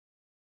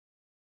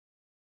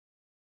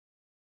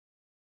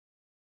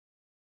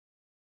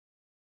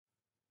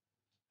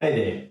Hey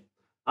there,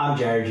 I'm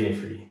Jared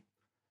Jeffrey,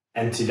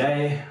 and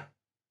today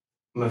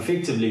I'm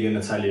effectively going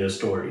to tell you a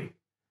story.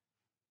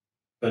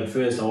 But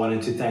first, I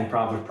wanted to thank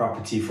Private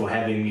Property for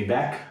having me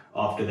back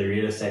after the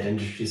Real Estate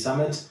Industry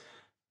Summit.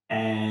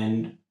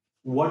 And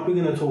what we're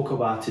going to talk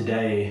about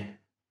today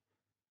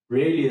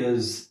really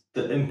is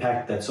the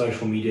impact that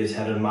social media has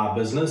had on my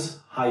business,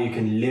 how you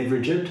can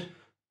leverage it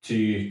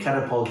to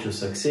catapult your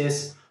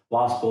success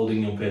whilst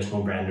building your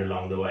personal brand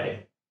along the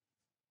way.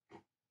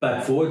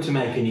 But for it to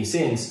make any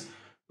sense,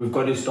 we've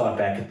got to start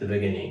back at the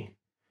beginning.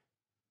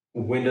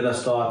 When did I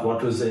start?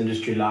 What was the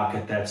industry like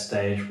at that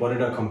stage? What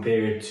did I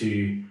compare it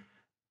to?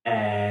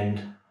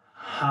 And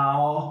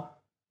how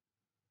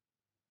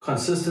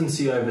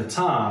consistency over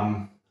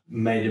time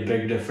made a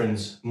big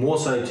difference, more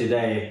so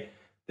today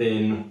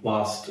than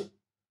whilst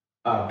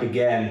I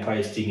began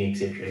posting,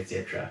 etc.,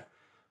 etc.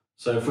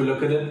 So if we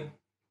look at it,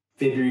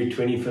 February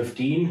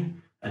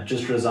 2015, I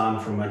just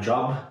resigned from my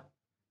job.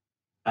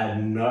 I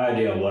had no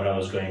idea what I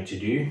was going to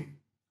do.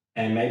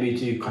 And maybe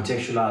to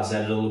contextualize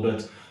that a little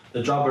bit,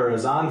 the job I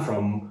resigned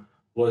from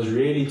was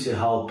really to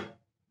help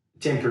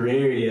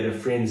temporarily at a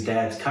friend's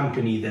dad's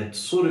company that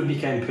sort of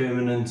became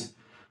permanent,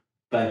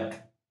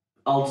 but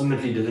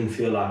ultimately didn't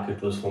feel like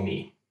it was for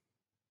me.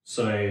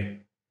 So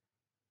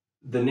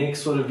the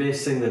next sort of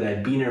best thing that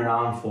I'd been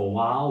around for a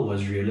while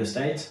was real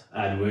estate.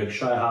 I'd worked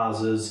show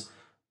houses.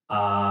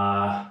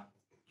 I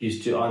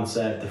used to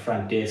answer at the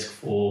front desk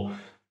for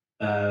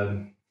a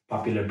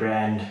popular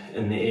brand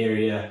in the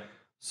area.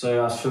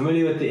 So I was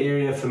familiar with the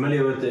area,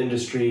 familiar with the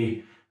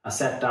industry. I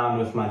sat down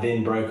with my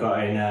then broker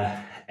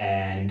owner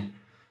and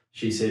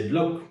she said,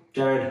 "Look,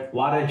 Jared,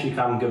 why don't you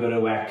come give it a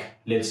whack?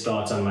 Let's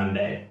start on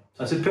Monday."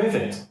 So I said,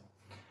 perfect.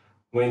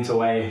 Went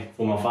away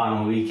for my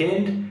final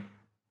weekend.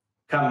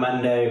 Come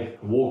Monday,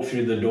 walked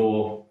through the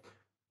door,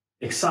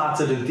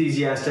 excited,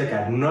 enthusiastic.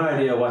 I had no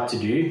idea what to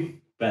do,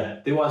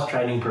 but there was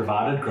training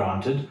provided,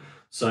 granted.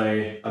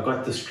 So I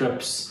got the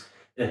scripts.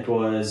 It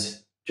was,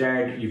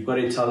 Jared, you've got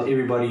to tell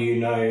everybody you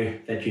know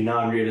that you're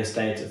now in real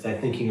estate. If they're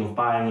thinking of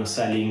buying or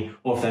selling,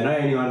 or if they know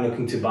anyone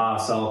looking to buy or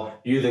sell,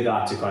 you're the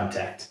guy to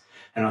contact.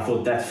 And I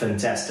thought, that's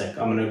fantastic.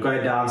 I'm going to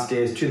go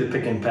downstairs to the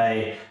Pick and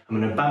Pay. I'm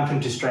going to bump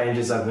into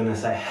strangers. I'm going to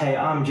say, "Hey,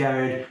 I'm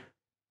Jared."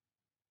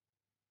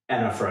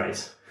 And I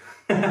froze.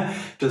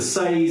 It was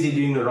so easy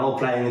doing the role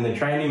playing in the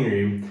training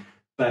room.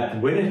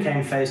 But when it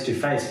came face to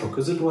face,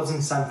 because it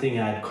wasn't something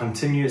I had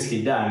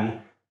continuously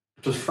done,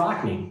 it was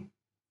frightening.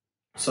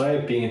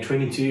 So being a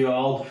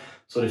 22-year-old,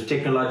 sort of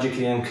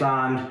technologically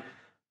inclined,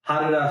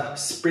 how did I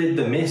spread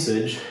the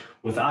message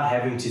without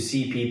having to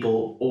see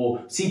people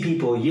or see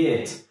people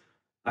yet?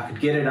 I could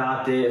get it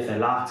out there. If they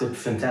liked it,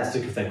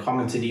 fantastic. If they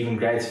commented, even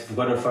great. If we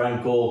got a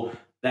phone call,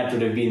 that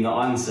would have been the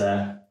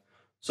answer.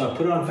 So I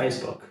put it on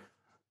Facebook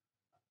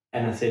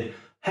and I said,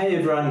 "Hey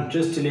everyone,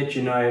 just to let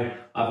you know,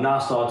 I've now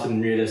started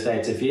in real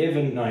estate. If you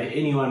ever know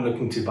anyone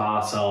looking to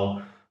buy or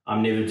sell,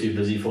 I'm never too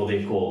busy for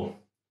their call."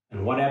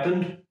 And what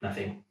happened?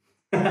 Nothing.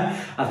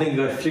 I think I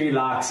got 3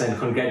 likes and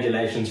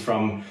congratulations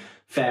from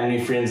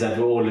family, friends that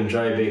were all in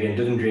Joburg and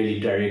didn't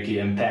really directly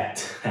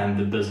impact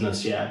the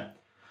business here.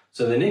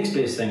 So the next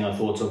best thing I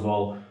thought of,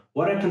 well,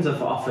 what happens if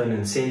I offer an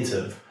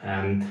incentive?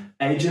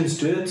 Agents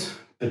do it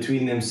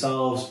between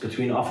themselves,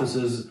 between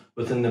offices,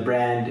 within the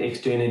brand,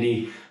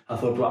 externally. I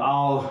thought, well,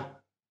 I'll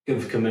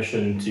give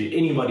commission to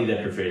anybody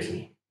that refers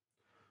me.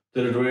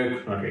 Did it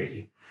work? Not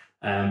really.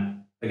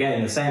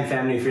 Again, the same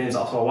family, friends,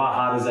 I thought, wow,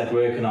 how does that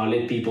work? And I'll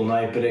let people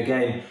know. But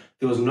again,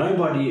 there was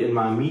nobody in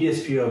my immediate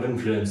sphere of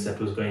influence that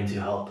was going to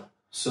help.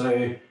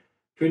 So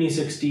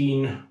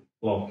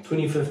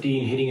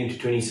 2015 heading into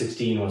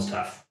 2016 was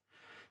tough.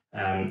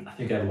 I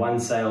think I had 1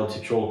 sale to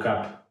chalk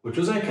up, which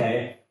was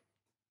okay.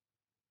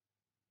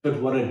 But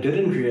what I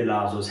didn't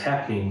realize was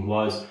happening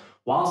was,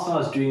 whilst I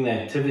was doing the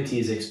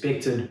activities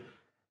expected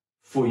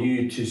for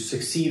you to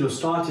succeed or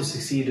start to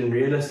succeed in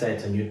real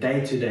estate in your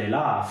day-to-day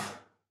life,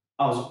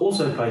 I was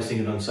also posting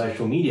it on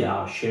social media.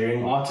 I was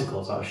sharing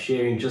articles. I was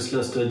sharing just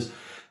listed,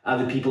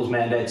 other people's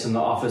mandates in the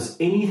office,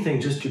 anything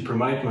just to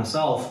promote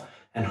myself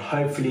and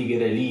hopefully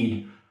get a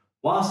lead,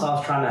 whilst I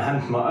was trying to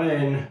hunt my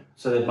own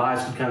so that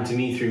buyers could come to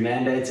me through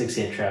mandates,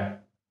 etc.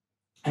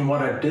 And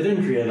what I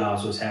didn't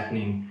realize was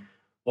happening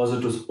was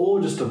it was all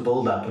just a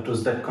build-up. It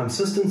was that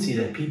consistency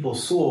that people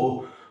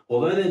saw,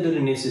 although they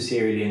didn't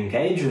necessarily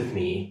engage with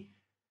me.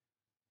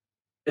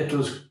 It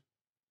was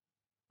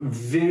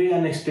very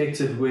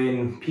unexpected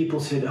when people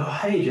said, "Oh,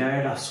 hey,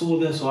 Jared, I saw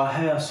this," or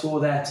 "Hey, I saw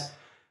that."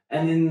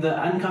 And then the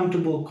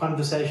uncomfortable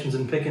conversations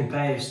in Pick and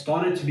Pay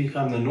started to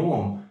become the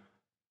norm.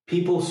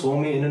 People saw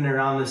me in and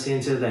around the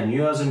center. They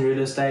knew I was in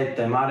real estate.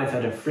 They might have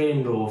had a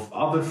friend or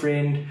of a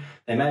friend.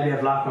 They maybe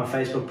have liked my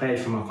Facebook page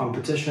from a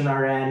competition I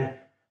ran.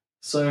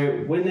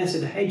 So when they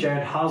said, "Hey,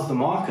 Jared, how's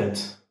the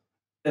market?"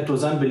 it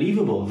was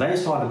unbelievable. They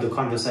started the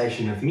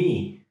conversation with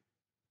me.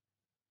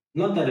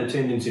 Not that it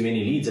turned into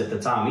many leads at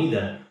the time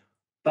either,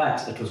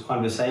 but it was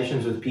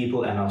conversations with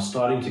people and I was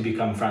starting to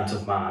become front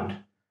of mind.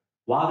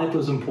 Why that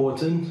was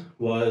important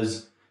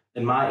was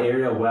in my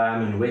area where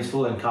I'm in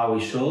Westville and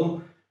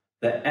Kawishill,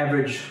 The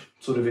average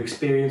sort of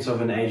experience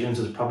of an agent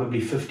is probably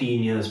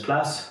 15 years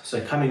plus.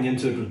 So coming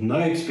into it with no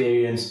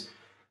experience,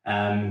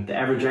 the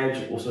average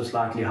age also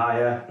slightly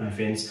higher, no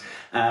offense.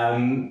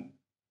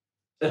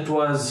 It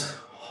was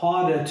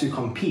harder to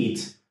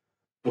compete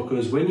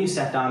because when you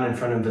sat down in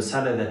front of a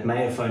seller that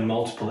may have phoned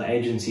multiple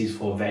agencies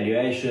for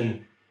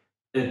valuation,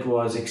 it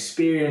was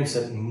experience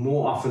that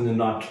more often than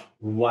not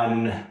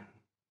won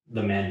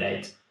the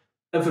mandate,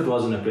 if it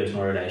wasn't a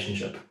personal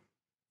relationship.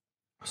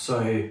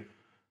 So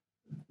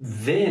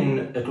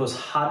then it was,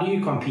 how do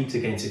you compete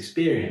against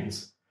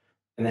experience?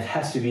 And that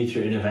has to be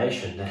through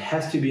innovation. That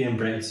has to be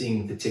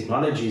embracing the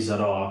technologies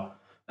that are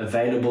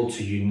available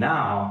to you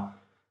now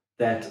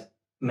that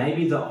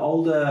maybe the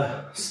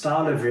older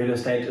style of real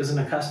estate isn't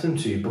accustomed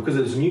to, because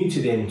it's new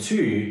to them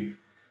too.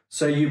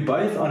 So you're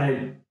both on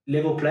a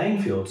level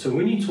playing field. So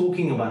when you're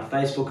talking about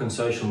Facebook and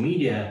social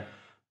media,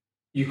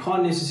 you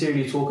can't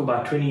necessarily talk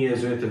about 20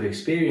 years worth of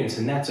experience,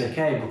 and that's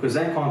okay because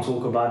they can't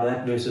talk about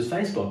that versus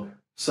Facebook.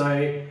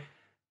 So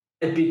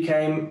it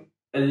became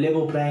a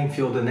level playing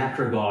field in that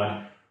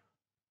regard.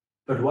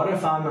 But what I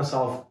found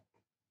myself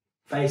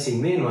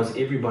facing then was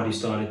everybody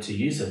started to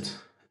use it.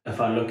 If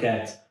I look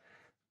at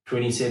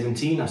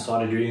 2017, I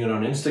started doing it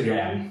on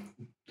Instagram.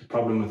 The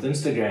problem with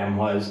Instagram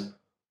was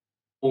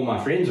all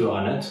my friends were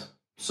on it.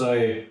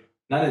 So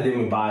none of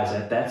them were buyers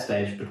at that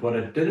stage. But what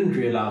I didn't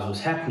realize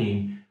was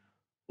happening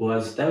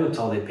was they would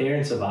tell their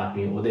parents about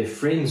me, or their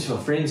friends for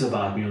friends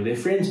about me, or their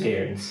friends'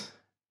 parents.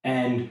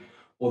 And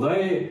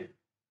although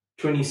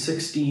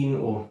 2016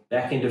 or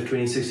back end of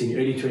 2016,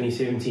 early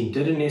 2017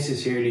 didn't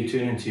necessarily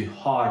turn into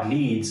hard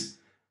leads,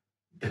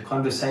 the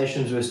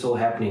conversations were still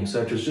happening.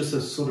 So it was just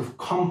a sort of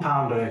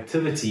compound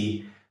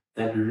activity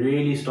that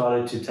really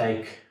started to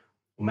take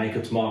or make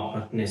its mark,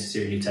 not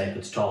necessarily take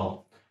its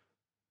toll.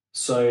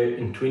 So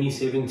in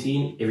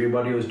 2017,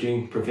 everybody was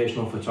doing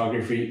professional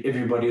photography.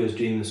 Everybody was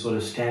doing the sort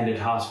of standard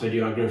house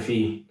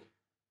videography.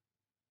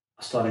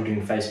 I started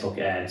doing Facebook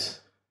ads,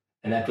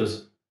 and that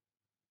was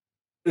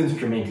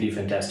instrumentally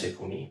fantastic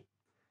for me.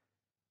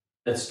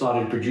 It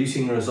started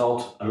producing a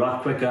result a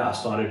lot quicker. I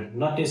started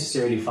not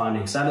necessarily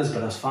finding sellers,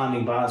 but I was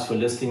finding buyers for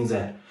listings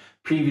that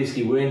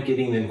previously weren't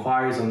getting the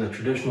inquiries on the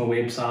traditional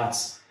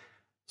websites.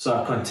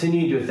 So I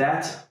continued with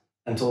that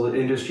until the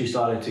industry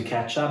started to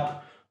catch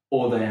up,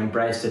 or they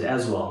embraced it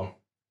as well.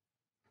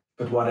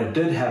 But what I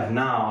did have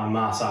now on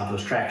my side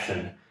was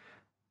traction,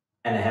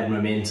 and I had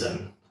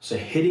momentum. So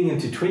heading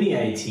into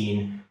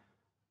 2018,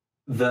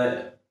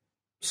 the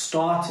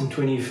start in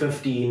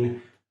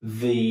 2015,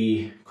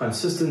 the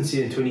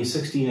consistency in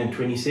 2016 and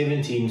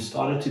 2017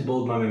 started to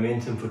build my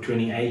momentum for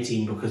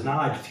 2018, because now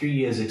I had 3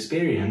 years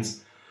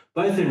experience,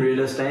 both in real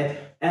estate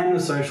and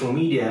with social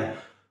media.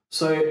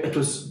 So it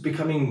was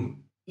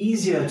becoming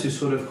easier to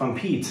sort of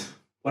compete.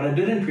 What I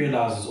didn't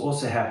realize was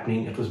also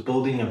happening, it was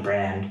building a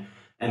brand.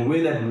 And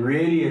where that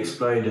really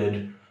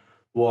exploded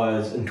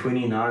was in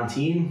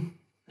 2019.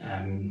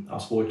 I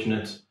was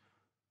fortunate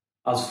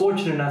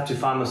enough to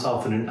find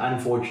myself in an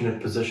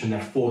unfortunate position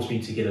that forced me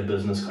to get a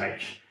business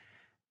coach.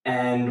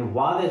 And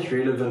why that's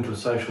relevant with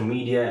social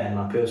media and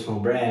my personal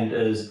brand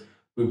is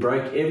we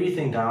broke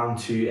everything down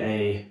to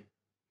a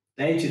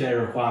day-to-day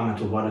requirement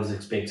of what is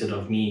expected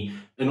of me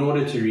in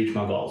order to reach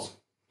my goals.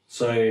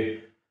 So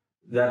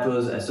that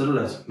was as little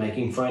as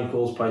making phone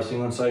calls,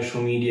 posting on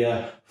social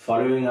media,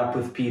 following up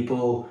with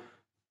people,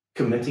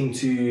 committing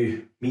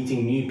to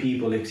meeting new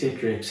people,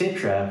 etc.,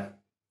 etc.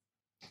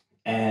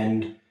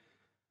 And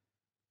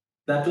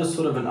that was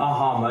sort of an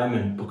aha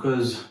moment,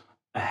 because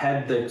I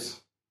had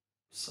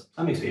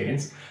some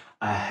experience,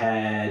 I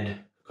had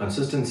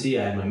consistency,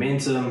 I had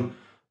momentum,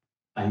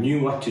 I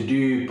knew what to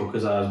do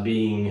because I was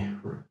being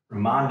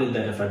reminded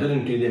that if I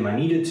didn't do them, I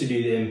needed to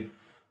do them.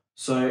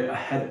 So I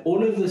had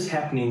all of this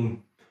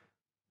happening,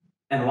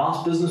 and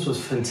whilst business was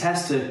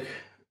fantastic,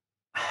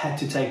 I had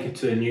to take it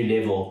to a new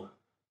level.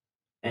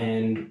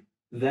 And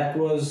that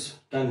was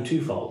done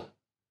twofold.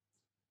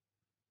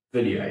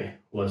 Video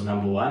was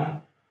number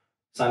one,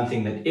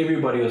 something that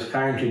everybody was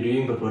currently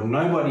doing, but what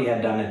nobody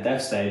had done at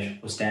that stage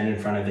was stand in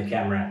front of the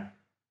camera.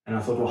 And I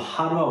thought, well,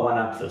 how do I one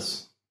up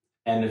this?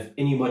 And if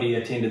anybody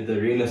attended the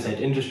Real Estate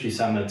Industry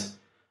Summit,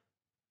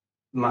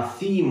 my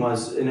theme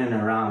was in and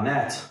around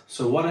that.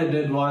 So what I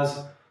did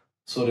was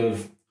sort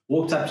of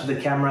walked up to the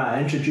camera,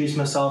 I introduced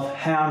myself,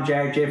 "Hey, I'm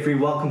Jared Jeffrey,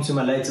 welcome to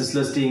my latest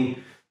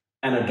listing,"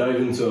 and I dove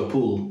into a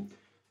pool.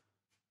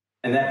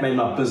 And that made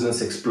my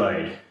business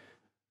explode.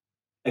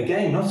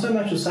 Again, not so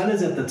much with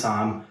sellers at the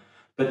time,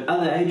 but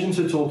other agents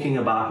were talking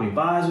about me,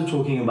 buyers were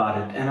talking about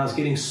it, and I was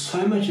getting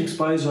so much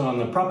exposure on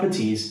the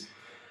properties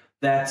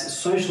that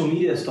social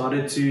media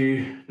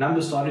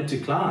numbers started to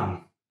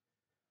climb.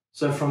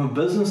 So from a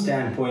business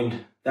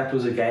standpoint, that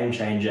was a game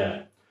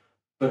changer.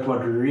 But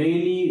what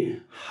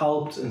really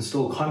helped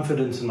instill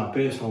confidence in my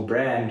personal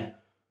brand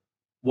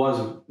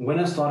was when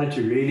I started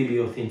to really be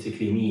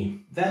authentically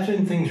me. That's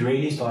when things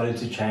really started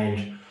to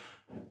change,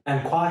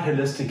 and quite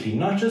holistically,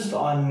 not just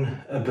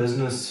on a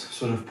business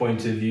sort of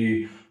point of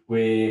view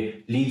where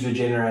leads were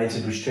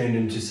generated which turned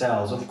into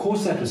sales. Of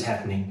course that was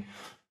happening.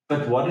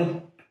 But what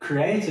it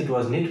created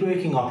was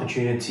networking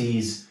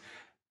opportunities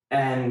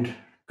and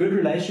good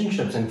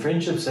relationships and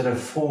friendships that have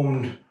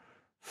formed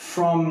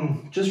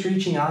from just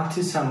reaching out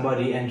to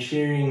somebody and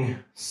sharing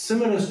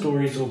similar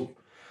stories or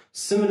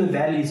similar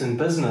values in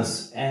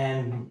business.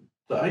 And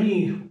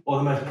the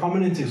most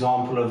prominent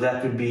example of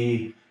that would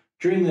be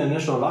during the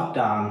initial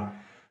lockdown,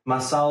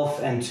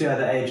 myself and two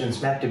other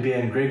agents, Matt DeBeer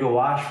and Gregor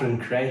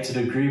Weichman, created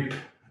a group,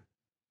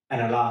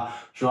 and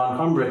Joan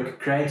Combrick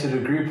created a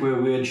group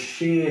where we would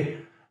share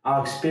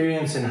our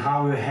experience and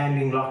how we were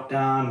handling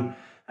lockdown,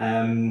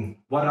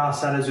 what our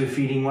sellers were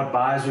feeling, what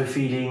buyers were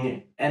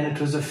feeling, and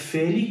it was a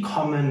fairly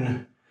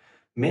common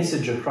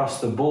message across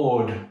the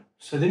board.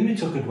 So then we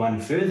took it one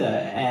further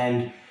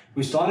and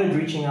we started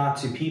reaching out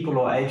to people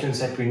or agents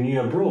that we knew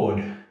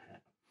abroad.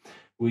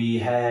 We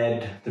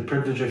had the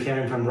privilege of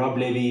hearing from Rob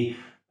Levy,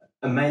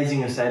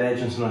 amazing estate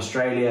agents in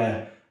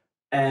Australia,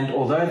 and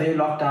although their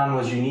lockdown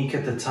was unique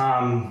at the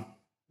time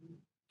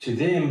to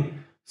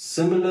them,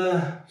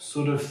 similar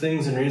sort of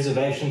things and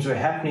reservations were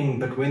happening,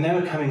 but when they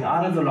were coming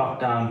out of the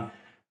lockdown,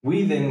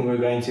 we then were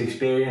going to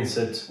experience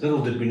it.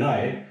 Little did we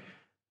know,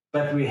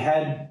 but we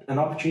had an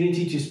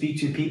opportunity to speak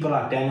to people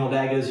like Daniel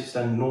Daggers, who's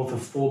done north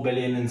of 4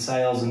 billion in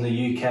sales in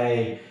the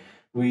UK.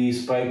 We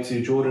spoke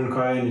to Jordan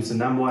Cohen, who's the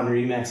 #1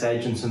 Remax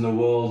agent in the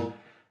world.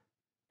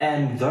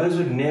 And those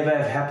would never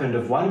have happened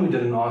if, one, we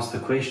didn't ask the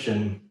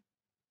question,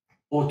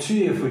 or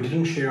two, if we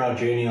didn't share our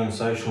journey on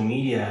social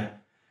media.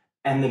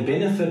 And the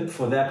benefit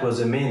for that was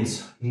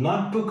immense,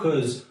 not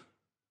because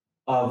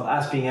of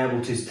us being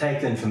able to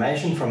take the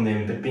information from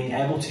them, but being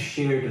able to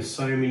share it with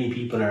so many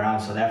people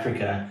around South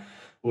Africa,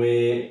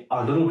 where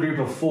our little group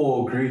of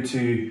 4 grew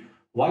to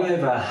well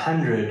over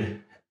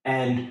 100.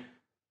 And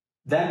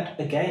that,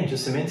 again,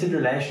 just cemented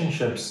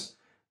relationships,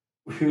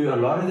 who a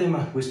lot of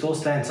them we still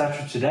stay in touch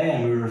with today,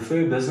 and we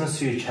refer business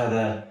to each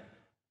other.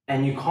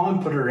 And you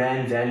can't put a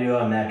rand value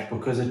on that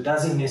because it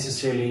doesn't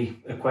necessarily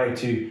equate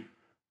to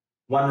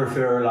 1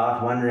 referral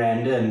out, 1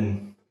 rand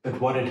in. But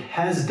what it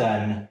has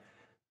done,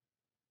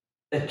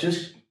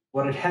 is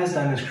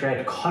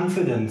create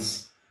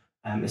confidence,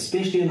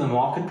 especially in the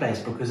marketplace,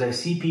 because they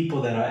see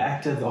people that are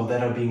active or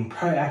that are being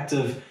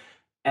proactive,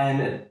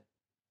 and it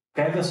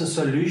gave us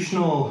a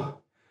solutional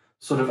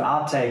sort of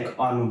outtake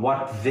on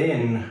what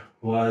then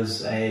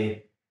was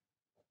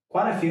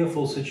quite a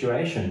fearful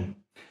situation.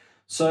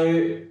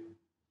 So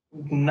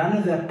none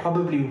of that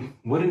probably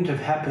wouldn't have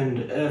happened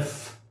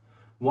if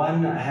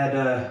one had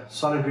a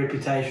solid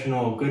reputation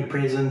or good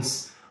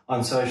presence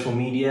on social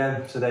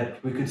media so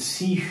that we could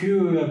see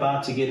who we were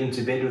about to get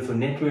into bed with or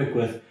network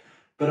with.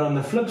 But on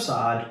the flip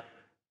side,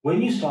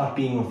 when you start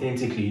being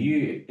authentically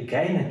you,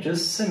 again, it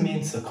just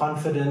cements the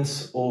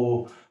confidence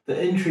or the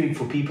intrigue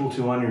for people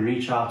to want to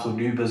reach out or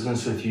do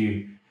business with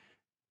you.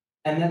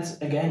 And that's,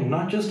 again,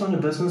 not just on the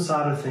business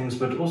side of things,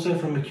 but also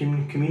from a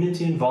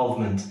community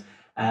involvement.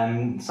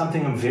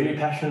 Something I'm very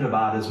passionate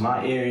about is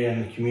my area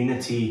and the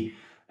community.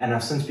 And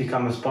I've since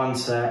become a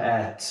sponsor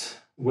at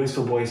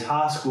Westville Boys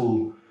High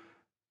School.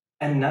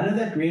 And none of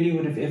that really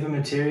would have ever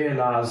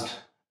materialized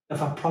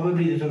if I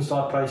probably didn't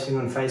start posting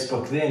on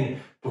Facebook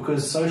then,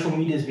 because social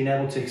media has been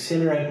able to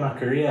accelerate my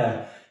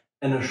career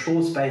in a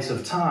short space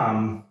of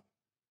time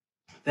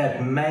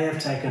that may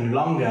have taken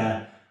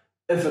longer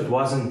if it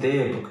wasn't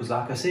there, because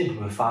like I said,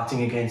 we're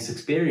fighting against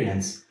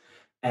experience.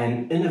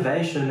 And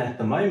innovation at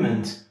the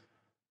moment,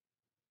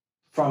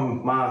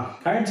 from my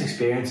current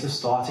experience, is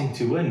starting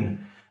to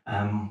win.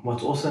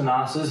 What's also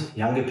nice is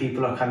younger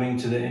people are coming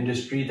to the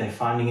industry. They're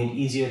finding it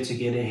easier to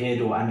get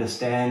ahead or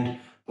understand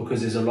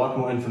because there's a lot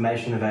more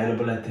information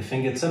available at their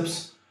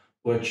fingertips,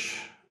 which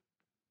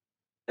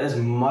has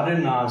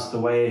modernized the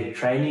way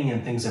training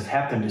and things have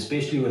happened,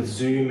 especially with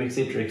Zoom,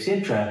 etc.,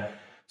 etc.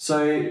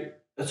 So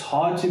it's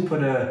hard to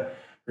put a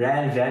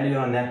rand value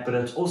on that, but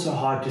it's also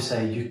hard to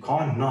say you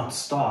can't not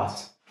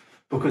start,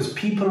 because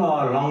people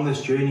are along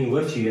this journey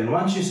with you, and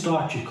once you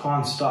start, you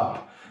can't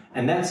stop.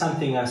 And that's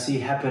something I see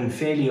happen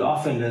fairly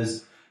often,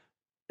 is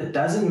it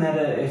doesn't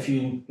matter if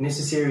you're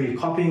necessarily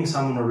copying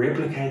someone or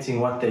replicating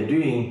what they're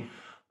doing.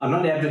 I'm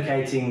not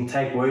advocating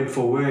take word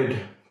for word,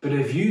 but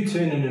if you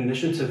turn an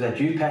initiative that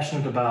you're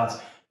passionate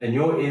about in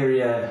your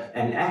area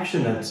and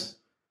action it,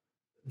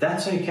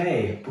 that's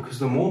okay, because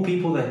the more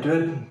people that do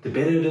it, the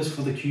better it is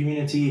for the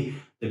community,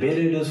 the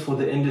better it is for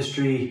the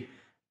industry,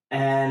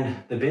 and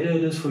the better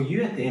it is for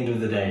you at the end of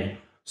the day.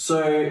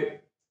 So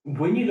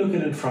when you look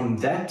at it from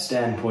that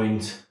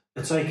standpoint,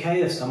 it's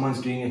okay if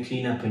someone's doing a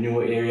cleanup in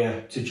your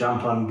area to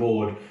jump on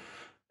board.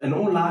 In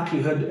all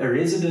likelihood, a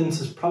resident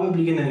is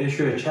probably going to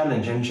issue a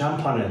challenge and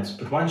jump on it.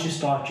 But once you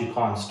start, you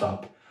can't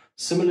stop.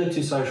 Similar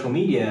to social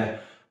media,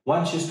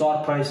 once you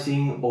start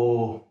posting,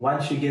 or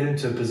once you get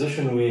into a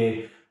position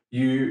where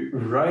you're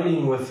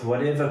rolling with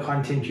whatever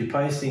content you're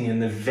posting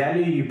and the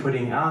value you're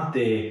putting out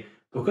there,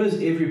 because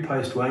every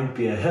post won't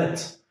be a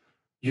hit,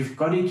 you've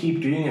got to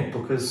keep doing it,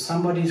 because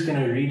somebody's going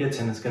to read it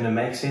and it's going to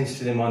make sense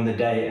to them on the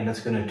day, and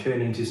it's going to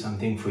turn into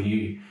something for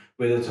you.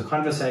 Whether it's a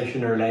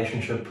conversation, a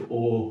relationship,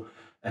 or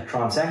a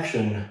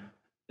transaction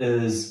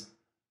is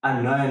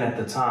unknown at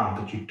the time,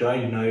 but you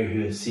don't know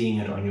who is seeing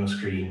it on your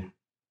screen.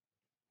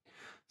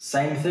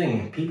 Same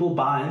thing, people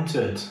buy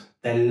into it.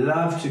 They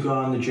love to go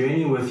on the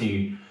journey with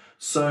you.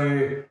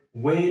 So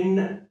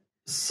when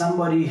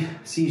somebody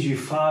sees you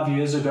 5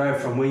 years ago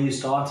from where you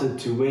started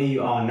to where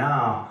you are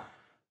now,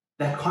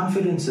 that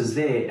confidence is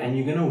there, and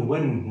you're going to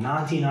win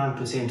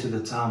 99% of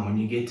the time when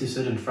you get to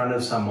sit in front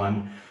of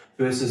someone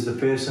versus the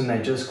person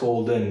they just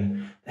called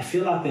in. They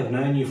feel like they've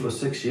known you for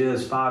 6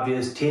 years, 5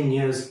 years, 10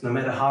 years, no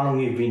matter how long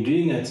you've been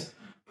doing it,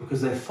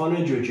 because they've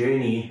followed your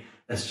journey.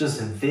 It's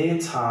just their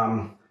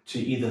time to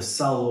either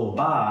sell or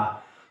buy.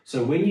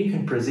 So when you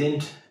can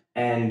present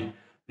and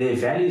their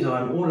values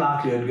are in all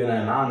likelihood going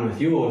to align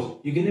with yours,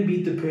 you're going to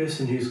beat the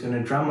person who's going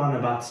to drum on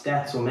about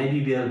stats or maybe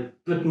be a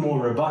bit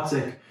more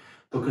robotic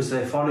because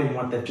they're following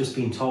what they've just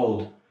been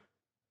told,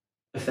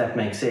 if that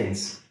makes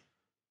sense.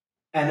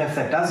 And if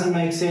that doesn't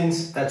make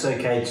sense, that's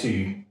okay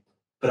too.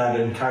 But I'd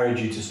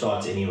encourage you to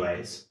start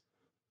anyways.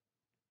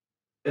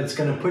 It's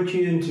going to put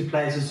you into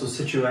places or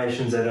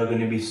situations that are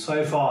going to be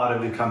so far out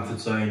of your comfort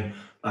zone,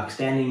 like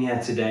standing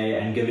here today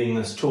and giving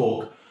this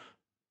talk.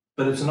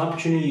 But it's an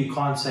opportunity you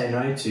can't say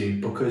no to,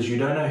 because you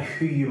don't know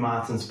who you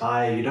might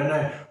inspire. You don't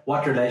know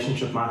what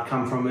relationship might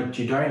come from it.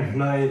 You don't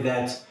know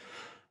that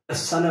a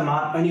seller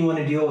might only want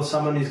to deal with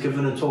someone who's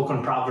given a talk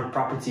on private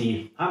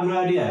property. I have no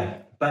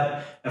idea.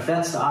 But if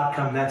that's the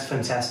outcome, that's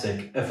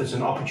fantastic. If it's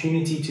an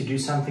opportunity to do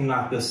something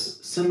like this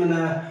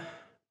similar,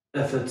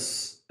 if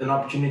it's an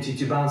opportunity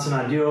to bounce an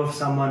idea off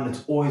someone,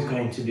 it's always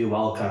going to be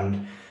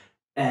welcomed.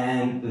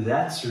 And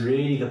that's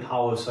really the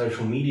power of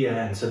social media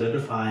and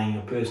solidifying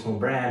your personal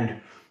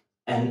brand.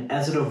 And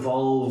as it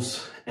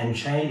evolves and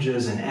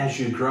changes, and as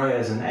you grow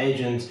as an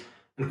agent,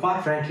 and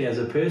quite frankly as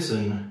a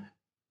person,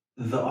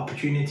 the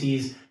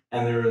opportunities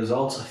and the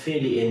results are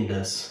fairly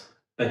endless.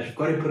 But you've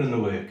got to put in the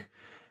work.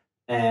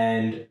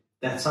 And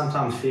that's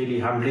sometimes fairly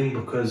humbling,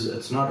 because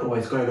it's not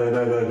always go, go,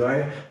 go, go,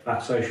 go,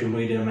 like social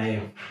media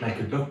may make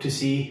it look to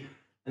see.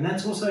 And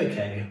that's also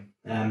okay.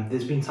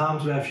 There's been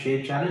times where I've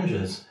shared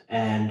challenges,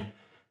 and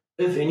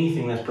if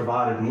anything, that's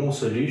provided more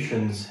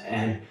solutions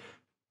and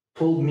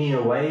pulled me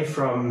away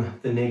from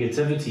the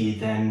negativity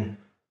than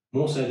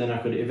more so than I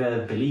could ever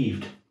have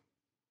believed.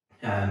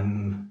 If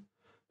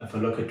I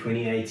look at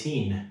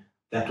 2018,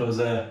 that was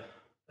a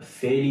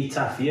fairly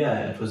tough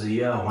year. It was a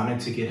year I wanted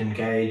to get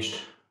engaged.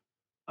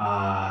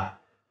 Thought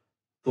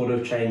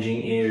of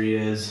changing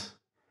areas.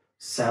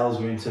 Sales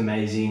weren't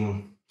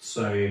amazing.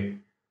 So I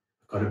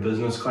got a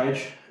business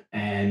coach,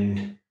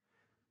 and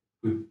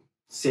we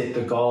set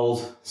the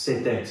goals,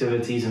 set the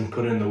activities, and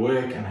put in the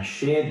work, and I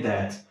shared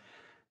that.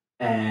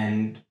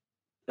 And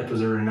it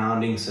was a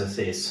resounding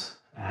success.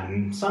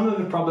 Some of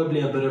it probably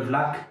a bit of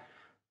luck,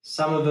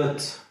 some of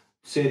it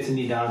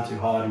certainly down to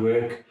hard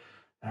work,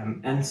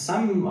 and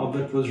some of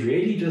it was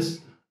really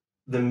just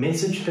the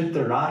message hit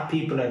the right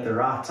people at the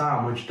right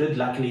time, which did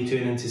luckily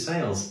turn into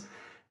sales.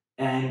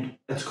 And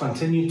it's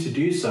continued to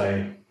do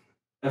so.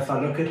 If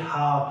I look at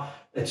how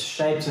it's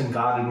shaped and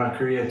guided my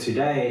career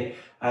today,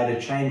 I had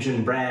a change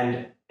in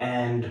brand,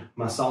 and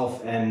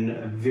myself and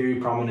a very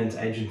prominent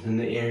agent in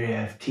the area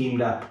have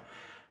teamed up.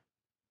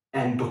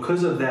 And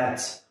because of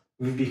that,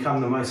 we've become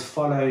the most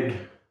followed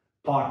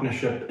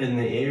partnership in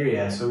the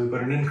area. So we've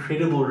got an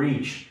incredible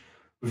reach.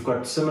 We've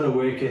got similar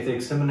work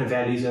ethics, similar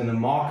values, and the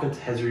market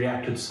has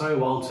reacted so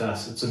well to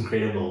us. It's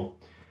incredible.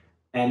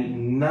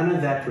 And none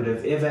of that would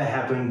have ever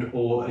happened,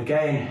 or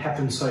again,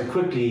 happened so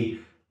quickly,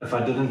 if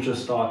I didn't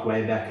just start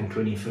way back in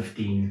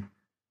 2015.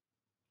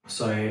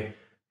 So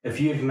if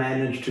you've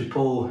managed to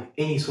pull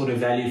any sort of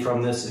value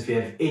from this, if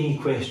you have any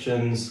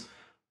questions,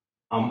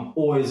 I'm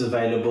always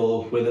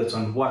available, whether it's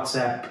on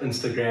WhatsApp,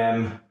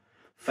 Instagram,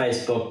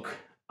 Facebook.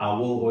 I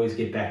will always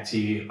get back to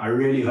you. I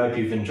really hope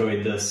you've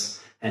enjoyed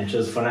this, and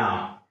cheers for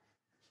now.